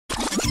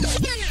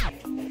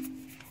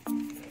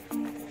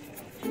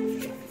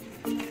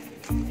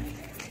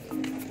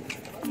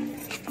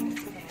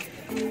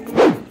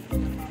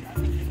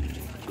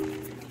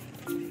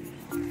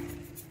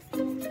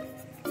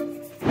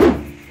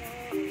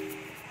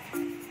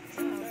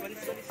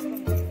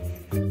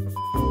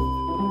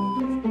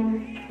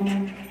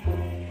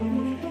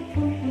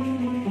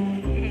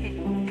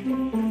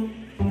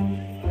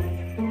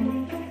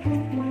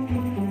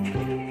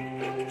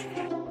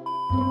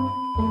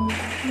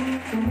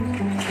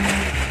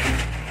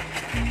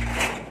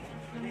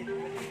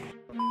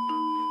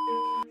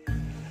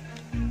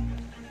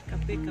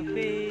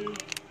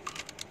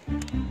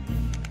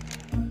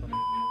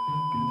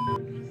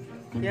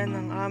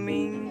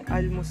aming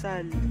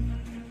almusal.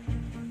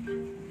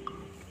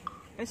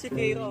 Yan si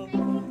Kiro.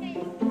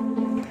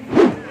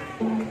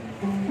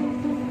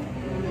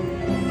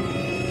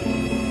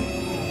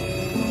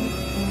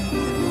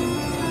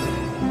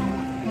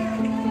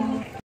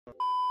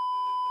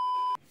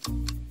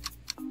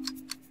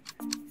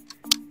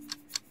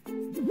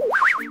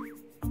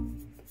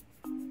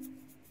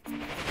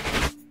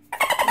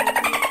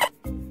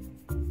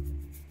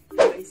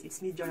 It's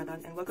me, Jonathan,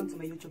 and welcome to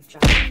my YouTube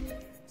channel.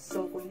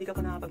 So, kung hindi ka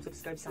pa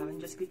nakapag-subscribe sa akin,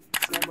 just click the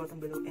subscribe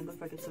button below and don't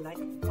forget to like,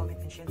 comment,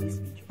 and share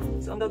this video.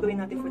 So, ang gagawin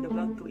natin for the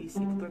vlog 2 is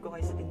itutur ko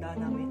kayo sa tindahan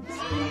namin. So,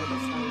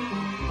 lalabas tayo.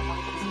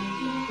 Makakita ko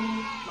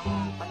sa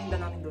mga paninda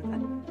namin doon.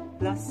 At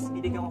plus,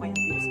 bibigyan ko kayo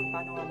ng tips kung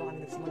paano nga ba kami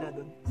nagsimula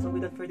doon. So,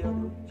 without further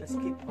ado, just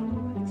keep on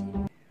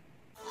watching.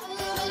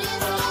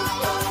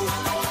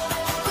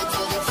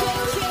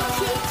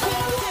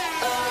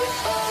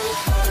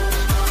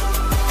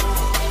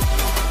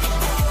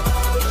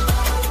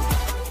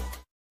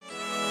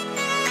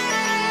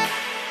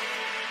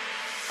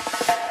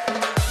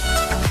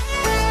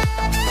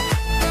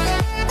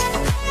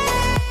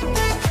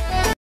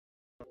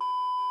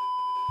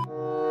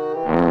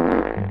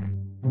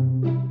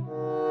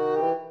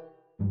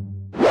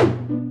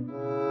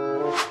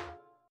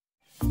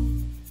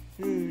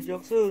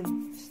 Jackson,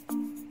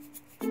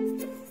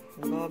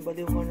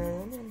 nababaliw ka na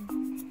naman.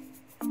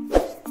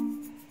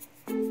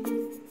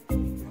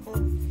 Ako.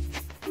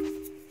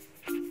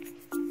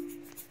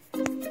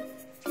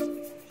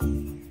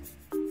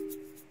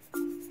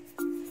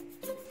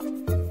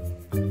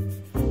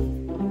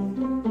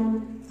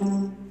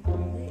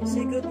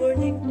 Say good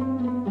morning.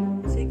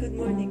 Say good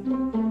morning.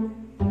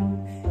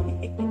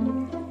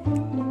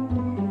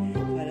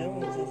 Alam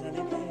mo,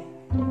 magsasalita eh.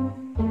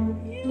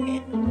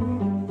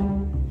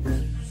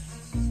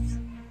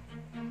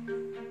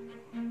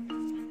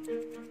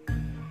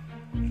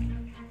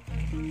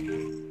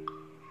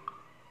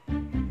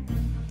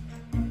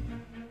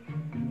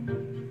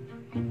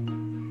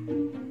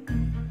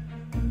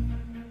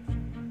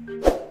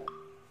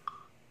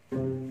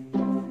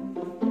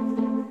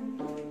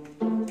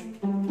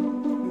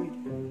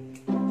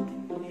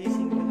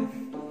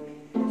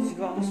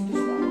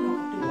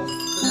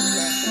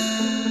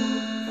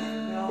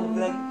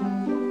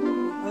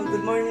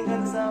 Good morning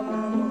ka sa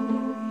mga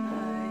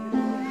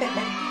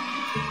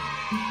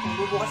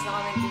magbubukas na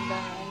kami ng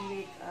tindahan.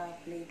 Wake up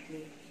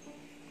lately.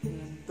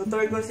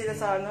 Tutor ko sila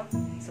sa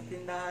sa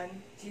tindahan.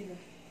 Sino?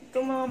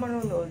 Itong mga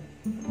manonood,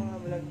 mga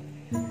vlog.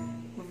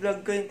 Mag-vlog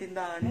ko yung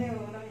tindahan. Ay,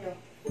 ulam nyo.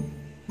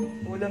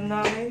 Ulam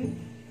namin.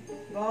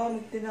 Baka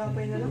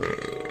magtinapay na lang.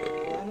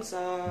 Sa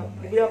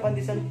bibili ang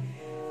pandesal.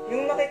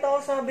 Yung nakita ko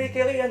sa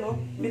bakery,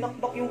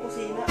 binakbak yung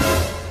kusina.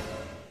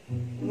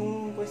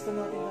 Nung pwesto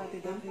natin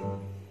doon.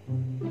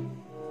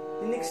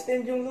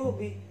 In-extend yung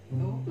lobby.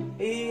 No?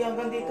 Eh,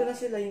 hanggang dito na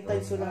sila, yung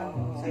tiles lang,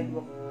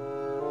 sidewalk.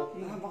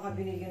 Baka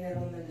binigyan na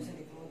rin na doon sa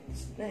likod.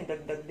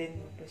 Dagdag din,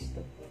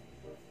 pwesto.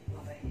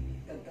 Okay,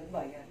 dagdag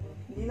ba yan?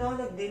 Hindi na ako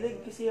nagdilig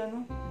kasi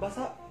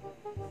basa.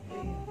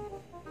 Eh,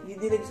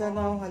 didilig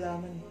sana akong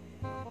halaman.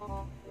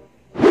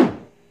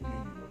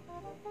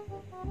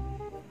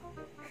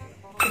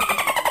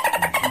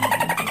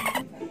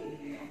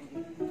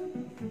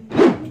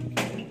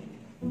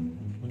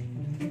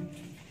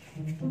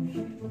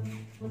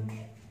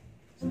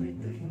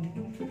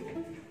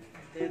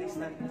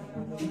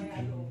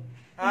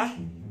 Ha?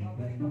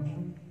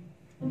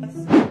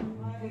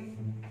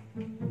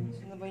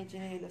 Sino ba yung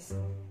tsinelas ko?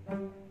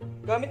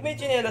 Gamit mo yung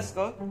tsinelas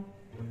ko?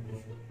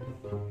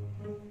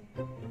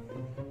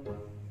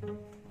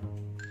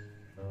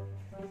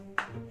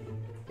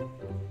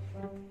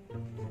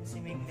 Si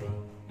Mingay.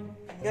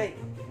 Mingay!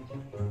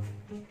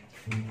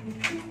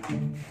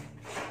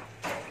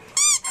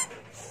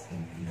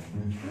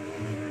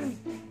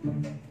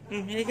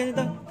 Hindi ka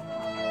nito.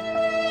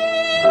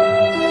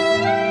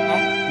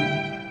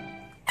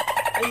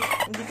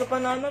 Hindi ka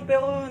pa na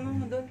pero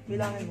doon,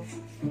 bilangin mo.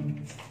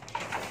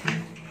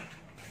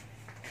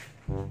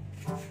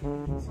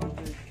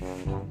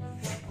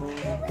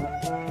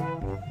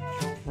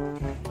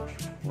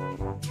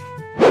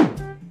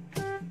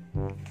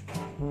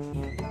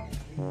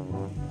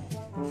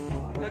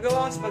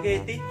 Nagawa kang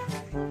spaghetti?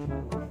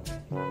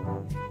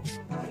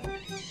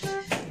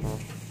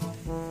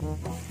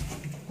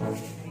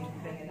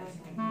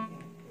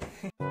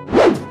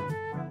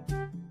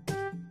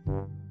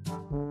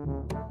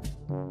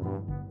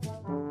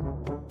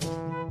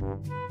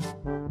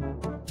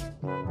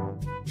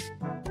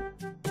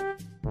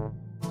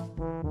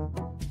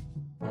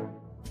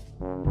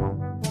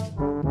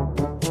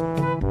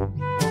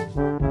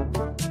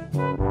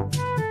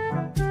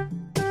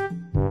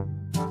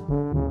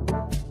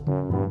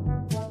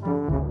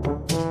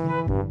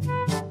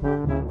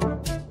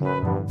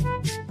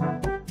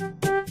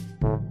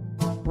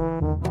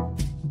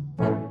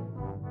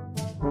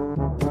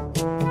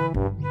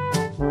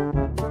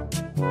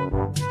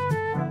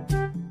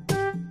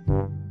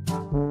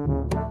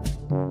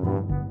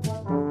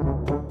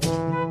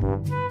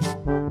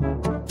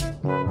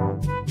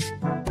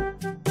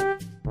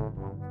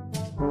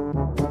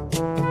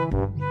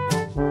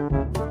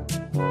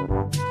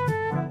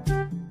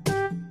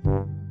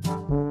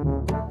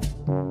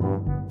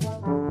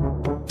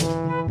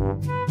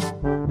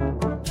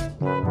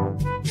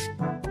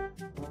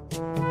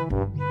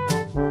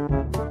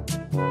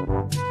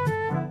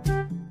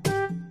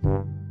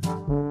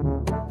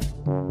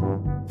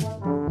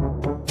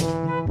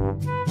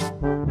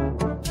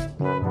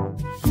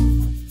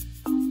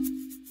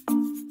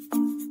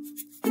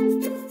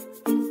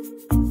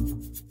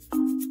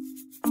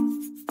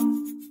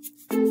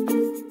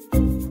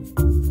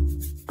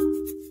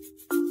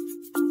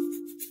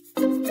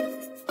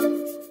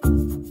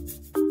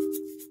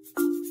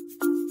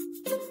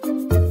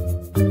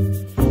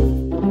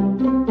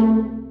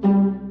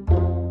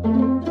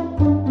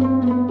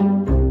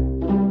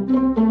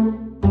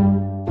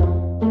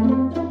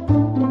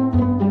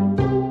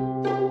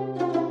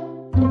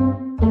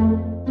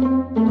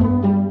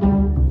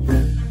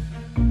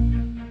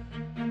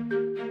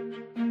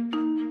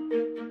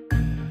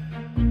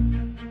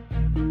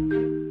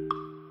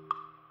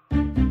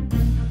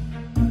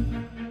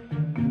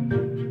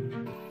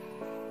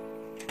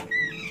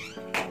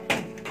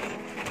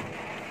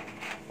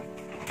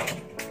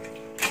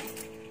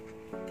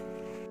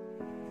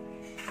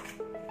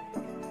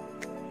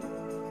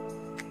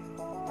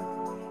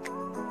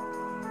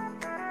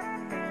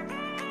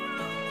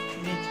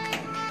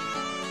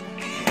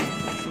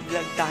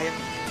 Mag-vlog tayo.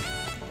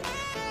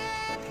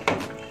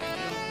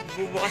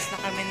 Bubukas na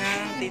kami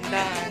ng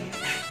tindahan.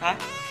 Ha?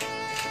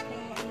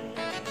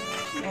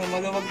 Oh,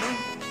 maluwag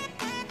na.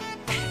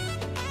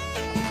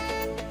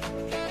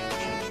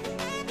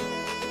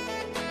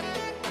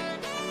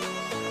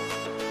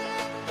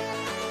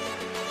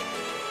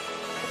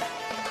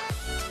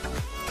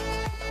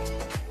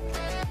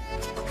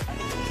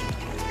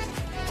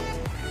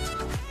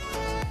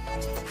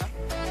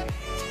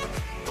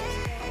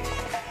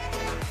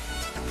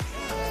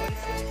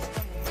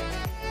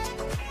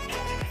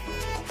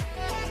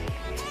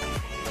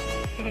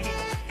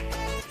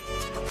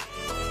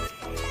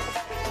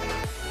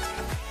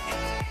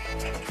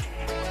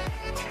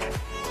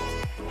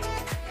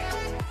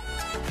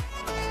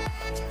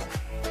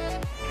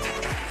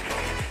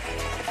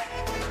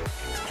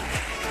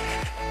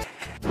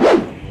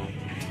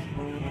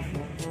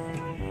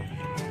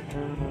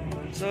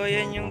 So,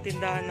 yan yung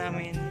tindahan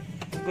namin.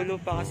 Gulo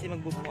pa kasi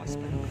magbubukas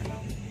pa.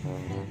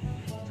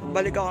 So,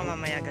 balik ako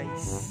mamaya,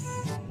 guys.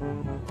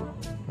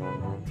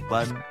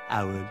 1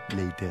 hour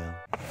later.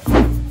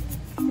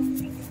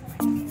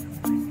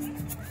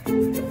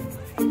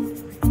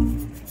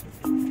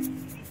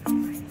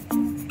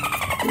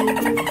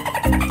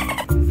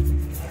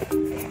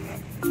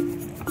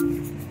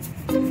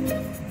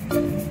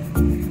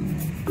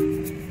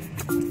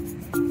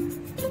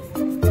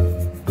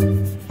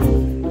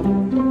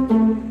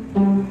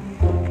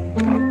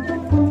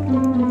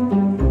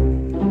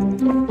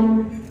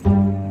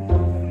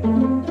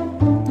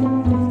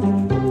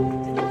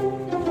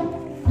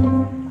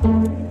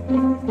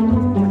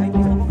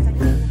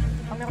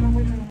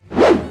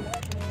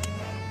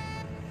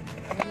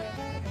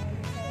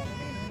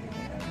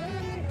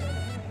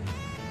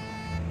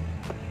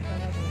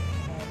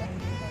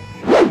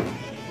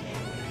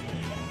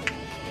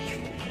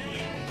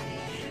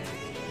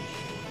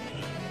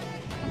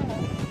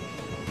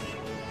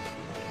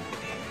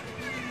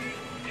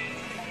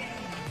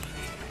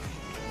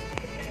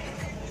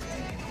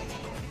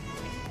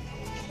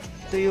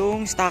 Ito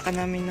yung stockan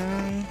namin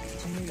ng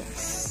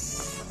chinelas.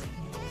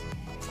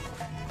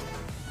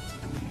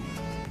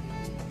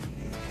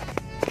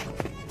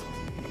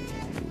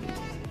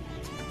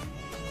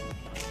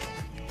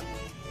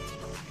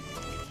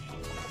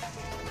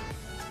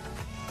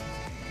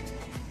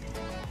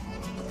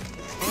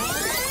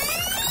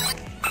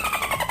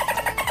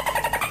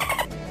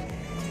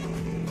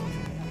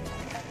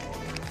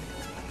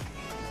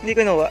 Hindi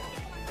ko nawa.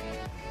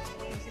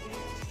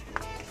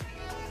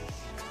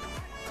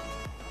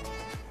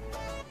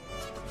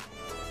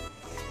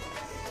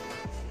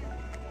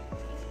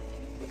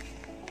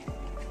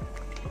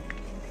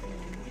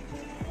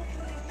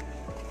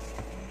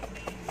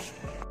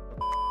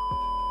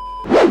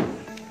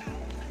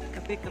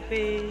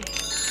 Kape.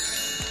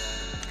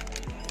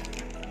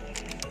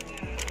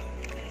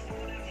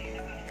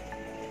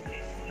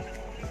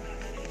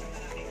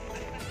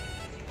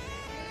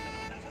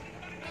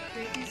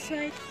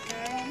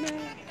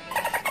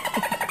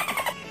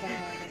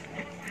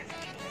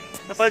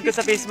 Napanood ko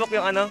sa Facebook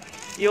yung ano,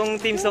 yung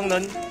team song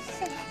nun.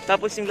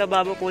 Tapos yung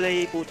lababo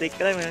kulay putik.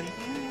 Alam mo yun?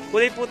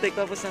 Kulay putik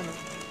tapos ano,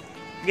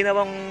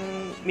 ginawang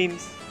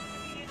memes.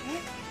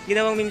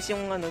 Ginawang memes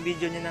yung ano,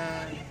 video niya na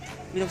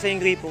binuksan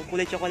yung gripo,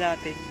 kulay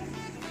tsokolate.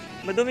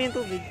 Madumi yung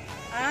tubig.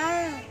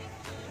 Ah,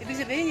 ibig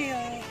sabihin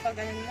yung pag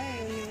ganyan na,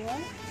 yung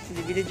one?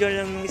 Hindi, binidyon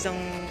lang ng isang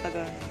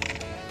taga.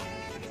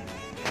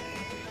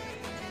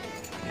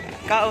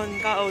 Kaon.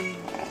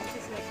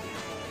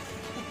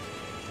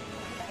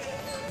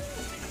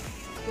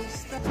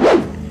 Gusto.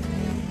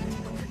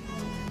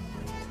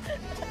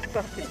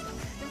 Bakit?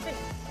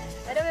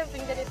 Ano ba yung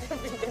pinggan ito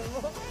yung pinggan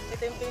mo?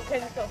 Ito yung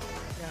pinggan ko.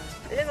 Yan.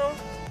 Ayan o.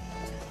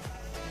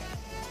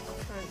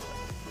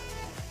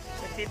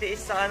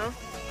 Nagtitiis sa ano.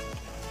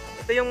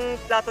 Ito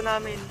yung plato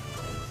namin.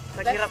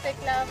 Taghirap.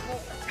 Plastic lang po.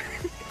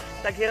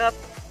 Taghirap.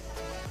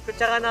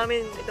 Kutsara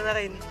namin. Ito na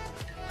rin.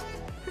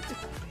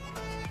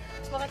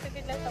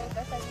 Makatipid lang sa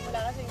ugasan. Wala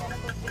kasi nga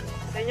napupin.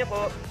 Sa inyo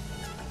po.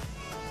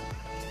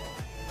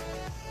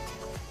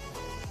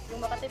 Yung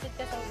makatipid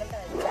ka sa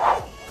ugasan.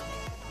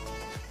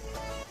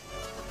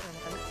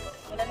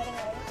 Wala na rin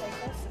ako.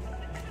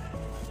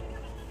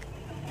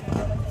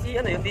 Si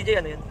ano yun? DJ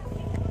ano yun?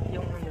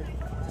 Yung ano yun?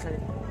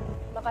 Sasalin.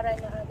 Makaray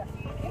na ata.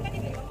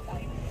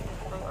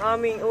 Ang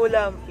aming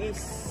ulam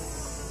is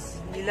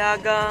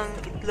nilagang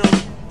itlog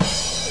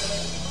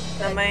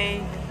na may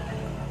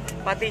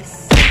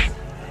patis.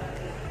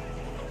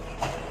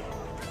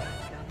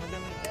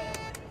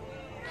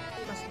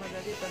 Mas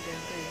madali pag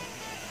ganito eh.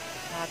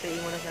 Hatiin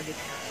mo na sa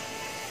gitna.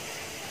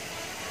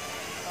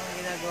 Ang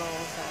ginagawa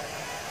ko sa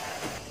yun.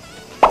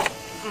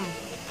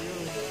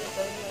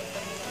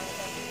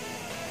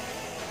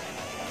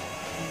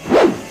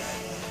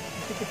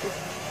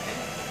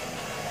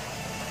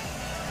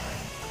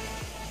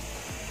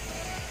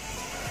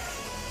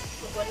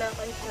 Wala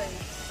kang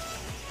friends.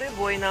 Ito yung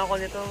buhay na ako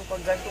nito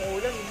pag ganitong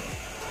ulam eh.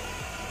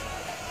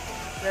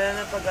 Lalo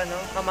na pag ano,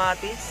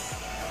 kamatis.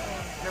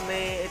 Na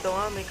may, ito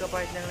nga, may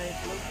kapartner na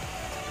itlog.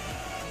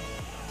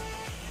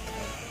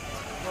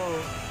 Oo.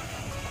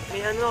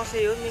 May ano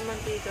kasi yun, may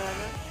mantika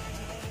na.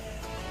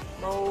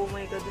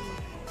 Maumay ka dun.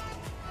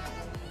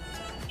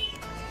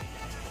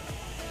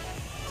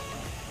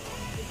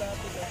 Diba?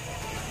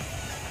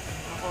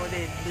 Ako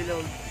din,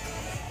 bilog.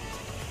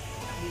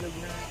 Bilog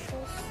na.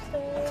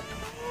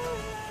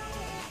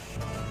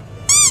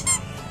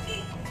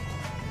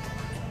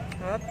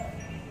 Hop.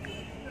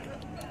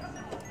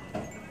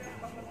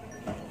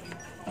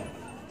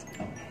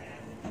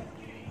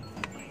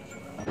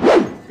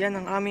 Yan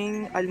ang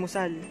aming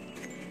almusal.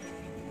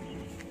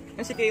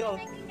 Yan si Kiro.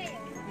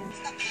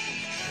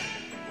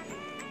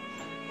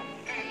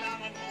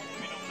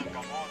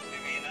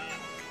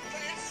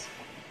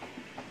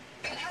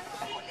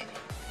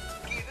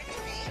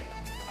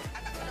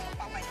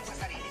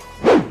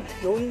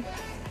 Yun.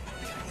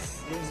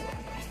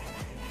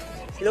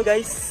 Hello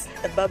guys,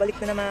 at babalik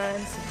na naman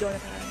si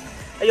Jonathan.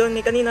 Ayun,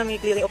 kanina may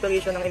clearing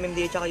operation ng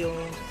MMDA tsaka yung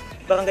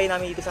barangay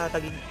namin dito sa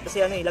Taguig.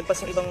 Kasi ano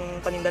lagpas yung ibang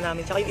paninda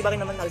namin. Tsaka yung iba rin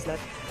naman halos lahat.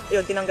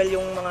 Ayun, tinanggal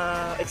yung mga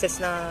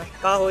excess na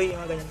kahoy,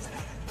 mga ganyan.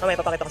 Mamaya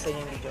papakita ko sa inyo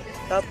yung video.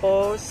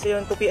 Tapos,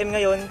 yun, 2 PM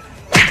ngayon.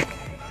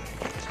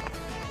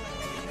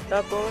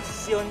 Tapos,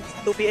 yun,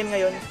 2 PM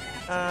ngayon.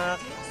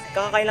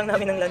 Kakakain lang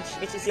namin ng lunch,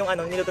 which is yung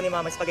niluto ni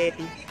Mama,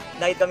 spaghetti.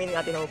 Diet kami ni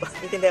Ate Nova.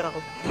 Itindera ko.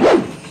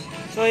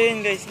 So, ayun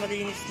guys,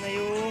 malinis na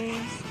yung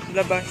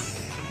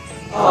labas.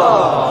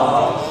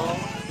 Aww.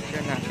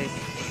 Yan natin.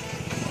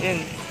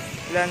 Yun,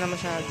 wala na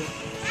masyado.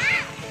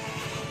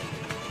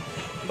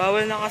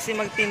 Bawal na kasi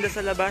magtinda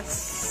sa labas.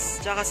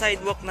 Tsaka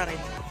sidewalk na rin.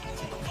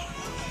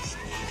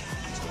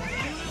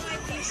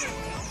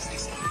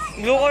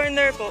 Blue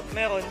corner po,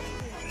 meron.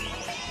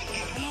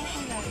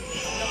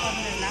 Blue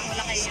corner lang?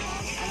 Wala kayong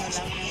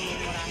lang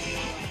yung marami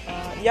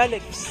lang?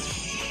 Yalex.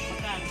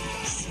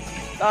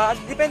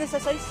 Depende sa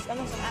size.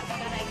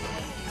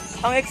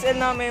 Ang XL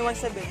namin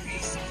 1.7.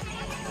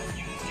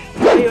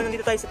 Ayun,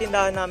 nandito tayo sa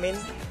tindahan namin.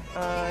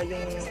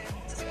 Yung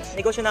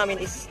negosyo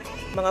namin is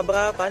mga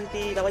bra,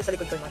 panty, tapos sa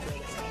likod ko yung mga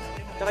chinelas.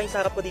 Tsaka yung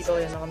sarap ko dito,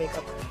 yan, mga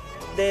makeup.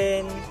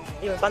 Then,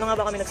 yun, paano nga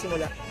ba kami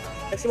nagsimula?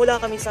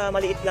 Nagsimula kami sa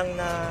maliit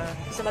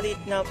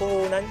na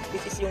puhunan,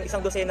 which is yung 1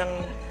 dosenang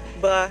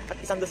bra at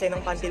 1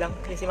 dosenang panty lang,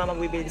 yung si Mama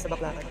bibili sa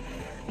baklaran.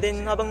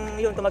 Then, habang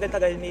yun,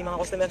 tumagal-tagal, may mga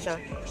customer siya.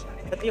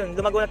 At yun,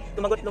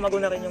 lumago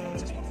na rin yung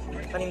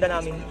paninda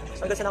namin.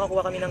 Hanggang sa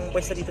nakakuha kami ng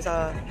pwesto dito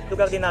sa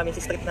lugar din namin,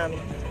 sa street namin.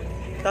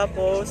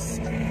 Tapos,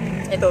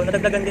 ito,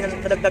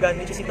 nadagdagan,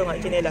 which is ito nga,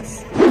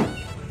 chinelas.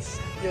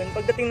 Yun,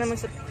 pagdating naman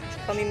sa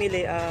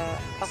pamimili,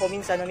 ako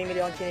minsan namimili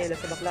ako ng chinelas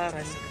sa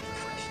baklaran.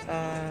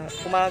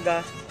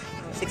 Umaga,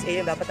 6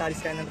 AM dapat alis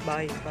ka ng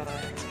bahay para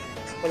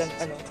walang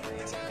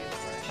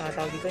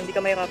tawag dito. Hindi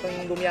ka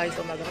mahirapan bumiyahe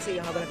sa umaga kasi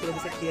yung habang natulog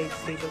sa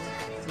dito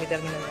may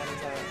terminal namin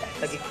sa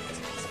Taguig.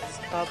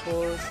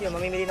 Tapos yun,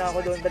 mamimili na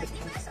ako doon.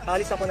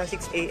 Alis ako ng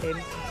 6 AM.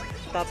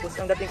 Tapos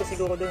ang dating ko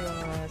siguro doon ng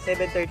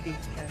 7:30.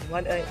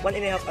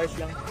 1.5 hours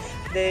lang.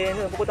 Then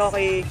pupunta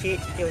ako kay Chi,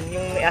 yun,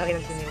 yung may-ari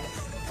ng chinelas.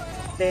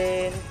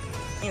 Then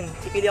yun,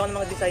 ipili ako ng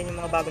mga design, yung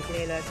mga bagong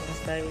chinelas, yung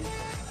style,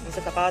 yung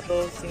sa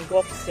sapatos, yung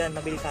Crocs, yan,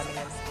 mabili sa amin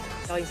yan.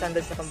 Saka yung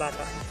sandals na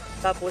pambata.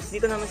 Tapos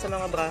dito naman sa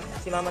mga bra,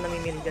 si Mama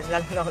namimili dyan.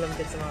 Lalo na ako naman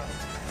dyan sa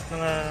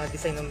mga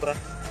design ng bra.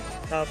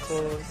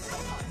 Tapos,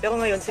 pero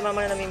ngayon, si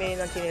Mama na namimili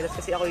ng chinelas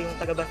kasi ako yung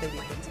taga-batay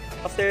dito.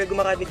 After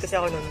gumagraduate kasi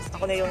ako nun,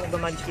 ako na yung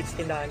nag-manage kids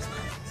tindahan.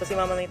 So si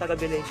Mama na yung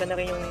taga-bili. Siya na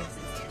rin yung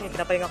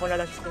pinapahinga ko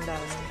na lang sa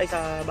tindahan, ay sa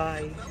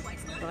bahay.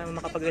 Para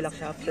makapag-relax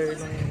siya after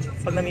nung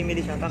pag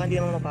namimili siya, para hindi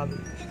naman mapagod.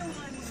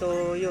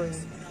 So yun,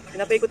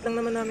 pinapaikot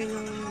lang naman namin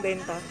yung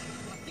benta.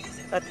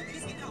 At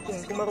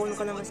kung marunong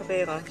ka naman sa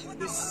pera,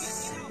 is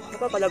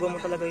napapalago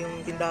mo talaga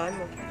yung tindahan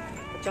mo.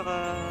 At saka,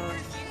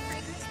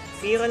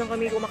 pira lang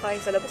kami kumakain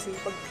sa labas eh.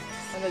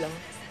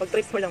 Pag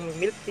trip mo lang,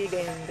 milk tea,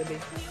 ganyan gabi.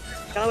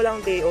 Tsaka wala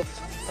akong day off,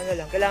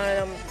 kailangan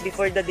lang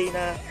before the day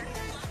na,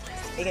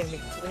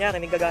 kunyari,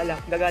 may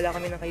gagala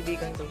kami ng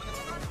kaibigan ko,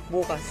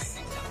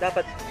 bukas.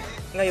 Dapat,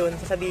 ngayon,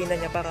 sasabihin na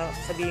niya para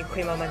sabihin ko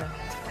kay Mama na,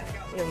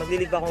 yun,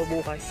 maglilive ako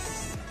bukas.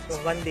 So,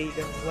 one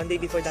day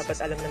before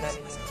dapat alam na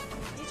namin.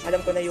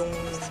 Alam ko na yung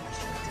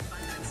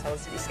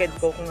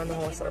schedule ko kung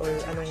anong oras or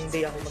anong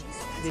day ako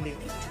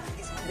mag-deliver.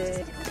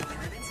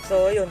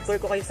 So, ayun, tour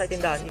ko kayo sa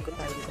tindahan. Ikot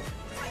tayo dito.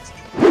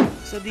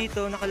 So,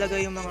 dito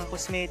nakalagay yung mga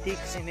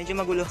cosmetics. Medyo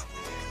magulo.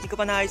 Hindi ko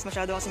pa naayos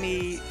masyado kasi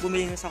may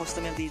bumili na sa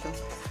customer dito.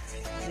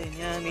 Then,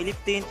 yan, may lip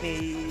tint,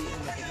 may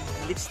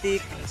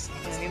lipstick,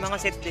 yan, may mga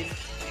set din.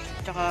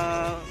 Tsaka,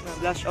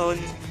 blush on,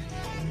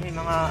 may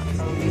mga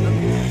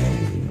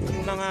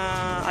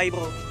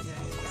eyebrow.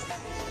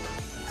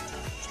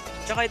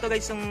 Tsaka ito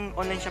guys, yung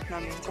online shop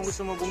namin. Kung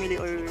gusto mo bumili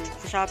or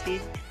sa Shopee,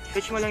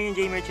 search mo lang yung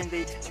J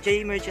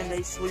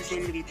Merchandise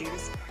Wholesale Retail.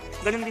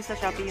 Ganun din sa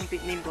Shopee yung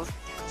name ko.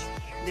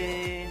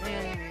 Then,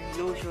 ayan,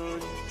 lotion,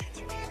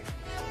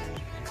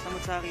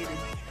 samot-sari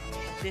din.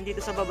 Then dito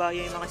sa baba,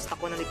 yung mga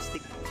stock ko na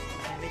lipstick.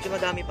 Medyo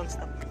madami pang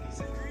stock.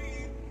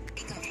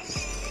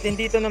 Then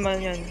dito naman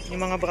yan,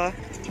 yung mga bra.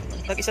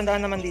 Tag-100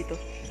 naman dito.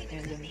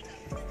 Ayan, dyan.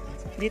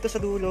 Dito sa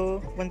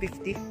dulo,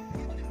 150.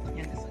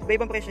 Yan.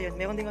 Iba-ibang presyo yan.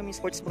 Meron din kami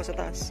sports bra sa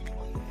taas.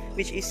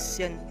 Which is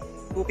yan,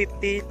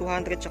 250,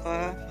 200,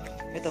 tsaka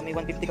Ito, may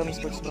 150 kami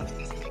sports bra.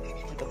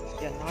 Ito,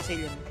 yan,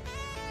 naka-sale yan.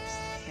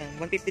 Yan,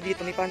 150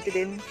 dito, may panty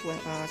din,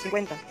 50.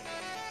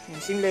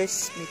 Yan,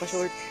 seamless, may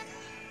pa-short.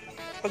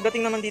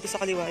 Pagdating naman dito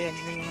sa kaliwa, yan,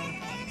 may mga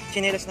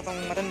chinelas na pang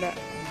matanda.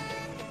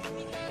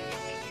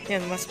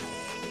 Yan,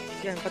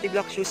 yan, pati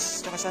black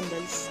shoes, tsaka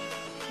sandals.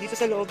 Dito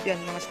sa loob, yan,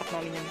 mga stock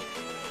namin yan.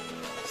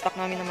 Stock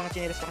namin ng mga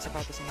chinelas tsaka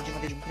sapatos, yan, medyo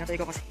madilim. Pinatay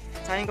ko kasi,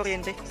 sayang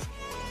kuryente.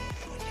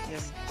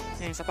 Yan,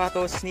 yan,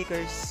 sapatos,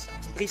 sneakers,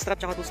 3 strap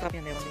tsaka 2 strap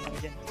yan, meron din kami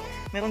dyan.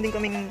 Meron din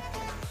kaming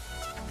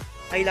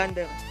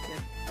Highlander,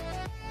 yan.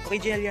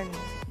 Original yan,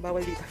 bawal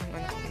dito,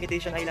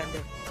 imitation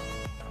Highlander.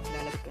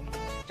 Lalagot kami.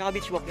 Tsaka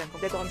beach walk yan,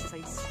 kompleto kami sa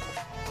size.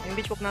 Yung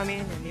beach walk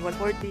namin, yan, may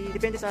 140,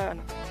 depende sa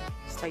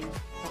style.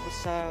 Tapos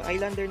sa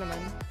Highlander naman,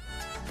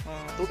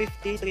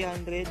 250,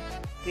 300,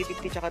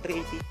 350, tsaka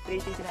 380.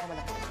 380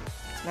 pinakamalaki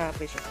na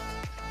presyo.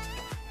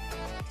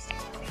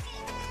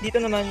 Dito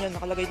naman yan,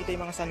 nakalagay dito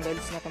yung mga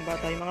sandals na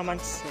pambata, yung mga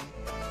months yan.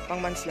 Pang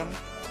months lang.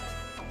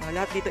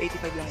 Lahat dito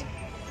 85 lang yan.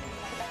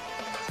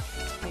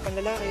 May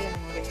panlalaki yan,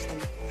 mga guys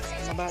style.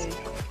 May babae.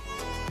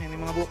 May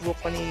mga buhok-buhok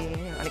pa ni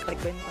anik-anik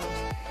ba yun?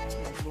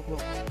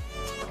 Buhok-buhok.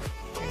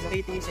 May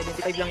Mariti,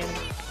 75 lang yan.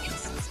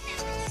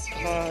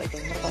 Saka ito,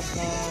 mataas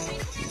na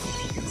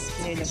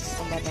sinelas,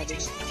 pambata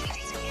din.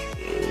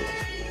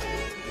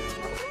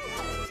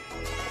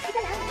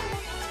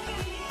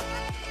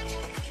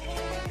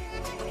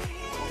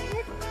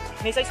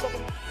 May size ko po.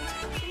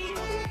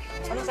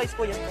 Anong size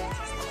po yan?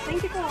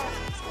 24.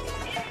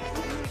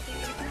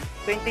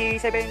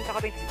 27 saka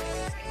 26.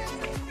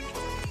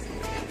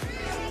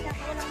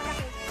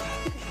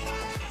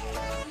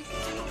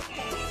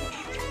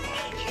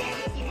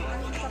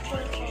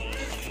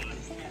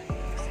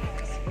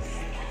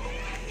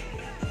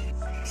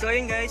 So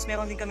ayun guys,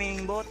 meron din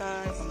kaming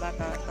botas,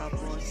 pambata,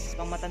 tapos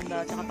pang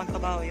matanda, tsaka pang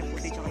trabaho, yung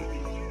puti tsaka yung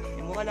pili.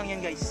 Yung mura lang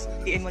yan guys.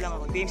 PM mo lang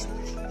ako.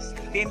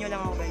 PM nyo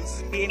lang ako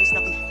guys. PM is the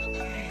key.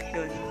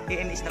 Yun,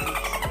 PM is the key.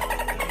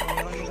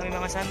 Meron din kami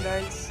mga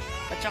sandals.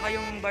 At saka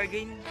yung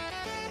bargain.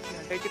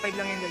 35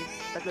 lang yan guys.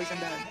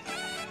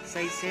 3,100.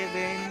 Size 7,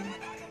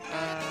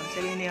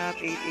 7.5,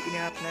 8,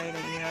 8.5, 9,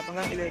 9.5,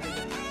 hanggang 11.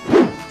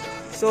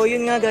 So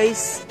yun nga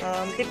guys,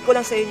 tip ko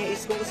lang sa inyo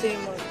is kung gusto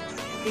yung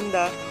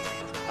tinda,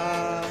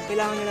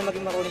 kailangan nyo lang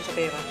maging makuling sa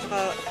pera. Saka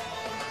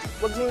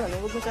wag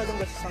masyadong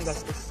gastos ng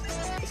gastos.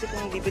 Kasi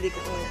kung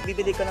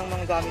bibili ka ng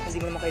mga gamit hindi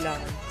mo naman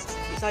kailangan,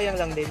 sayang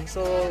lang din.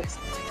 So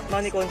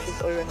money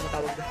conscious or ano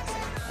matawag doon.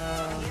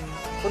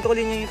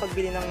 Kontrolin nyo yung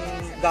pagbili ng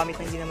gamit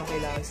na hindi naman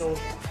kailangan. So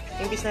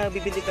imbis na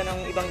bibili ka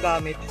ng ibang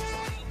gamit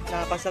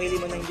na pasarili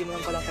mo na hindi mo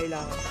naman palang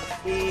kailangan,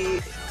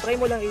 try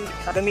mo lang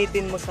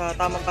gamitin mo sa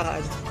tamang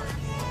paraan.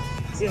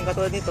 Yun,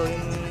 katulad nito,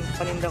 yung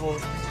paninda ko,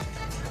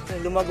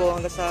 lumago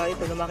hanggang sa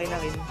ito, lumaki na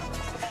rin.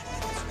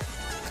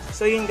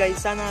 So yun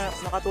guys, sana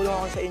makatulong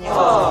ako sa inyo.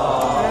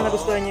 Sana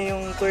nagustuhan nyo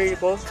yung tour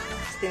ko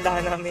sa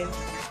tindahan namin.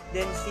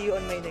 Then see you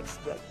on my next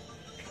vlog.